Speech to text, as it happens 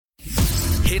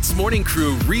HITZ Morning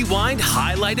Crew Rewind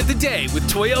Highlight of the Day with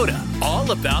Toyota.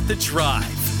 All about the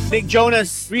drive. Nick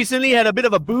Jonas recently had a bit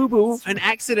of a boo-boo, an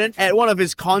accident at one of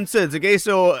his concerts. Okay,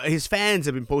 so his fans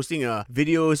have been posting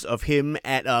videos of him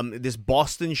at this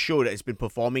Boston show that he's been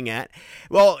performing at.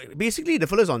 Well, basically the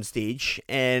fella's on stage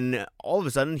and all of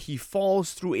a sudden he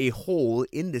falls through a hole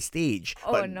in the stage.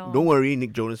 Oh, no. Don't worry,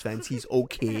 Nick Jonas fans, he's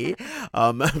okay.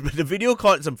 But the video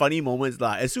caught some funny moments.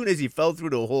 As soon as he fell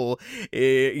through the hole,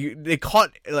 they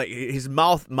caught like his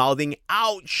mouthing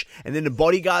 "ouch," and then the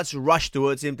bodyguards rushed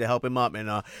towards him to help him up, and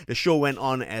the show went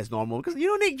on as normal. Because, you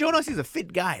know, Nick Jonas is a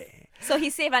fit guy. So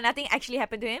he's safe and nothing actually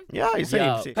happened to him? Yeah, he's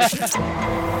safe.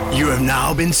 You have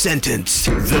now been sentenced.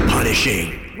 The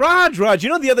Pun-nishing. Raj, you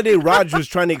know the other day Raj was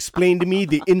trying to explain to me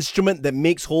the instrument that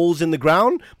makes holes in the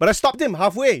ground, but I stopped him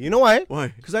halfway. You know why? Why?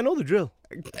 Because I know the drill.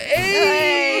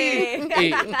 Hey!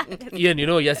 Hey, Ian, you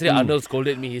know, yesterday Arnold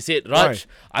scolded me. He said, Raj,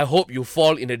 I hope you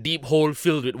fall in a deep hole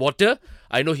filled with water.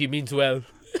 I know he means well.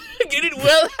 Get it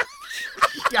well?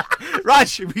 Yeah,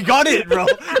 Raj, we got it, bro.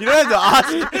 You don't have to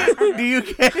ask. Do you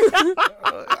care?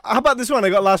 How about this one? I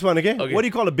got last one, okay? Okay. What do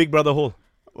you call a big brother hole?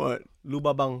 What?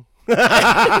 Lubabang.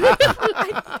 I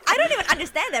don't even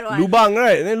understand that one. Lubang,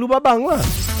 right? And then lubabang lah.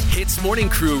 HITZ Morning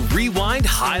Crew Rewind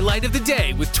Highlight of the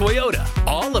Day with Toyota.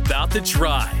 All about the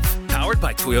drive. Powered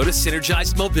by Toyota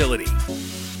Synergized Mobility.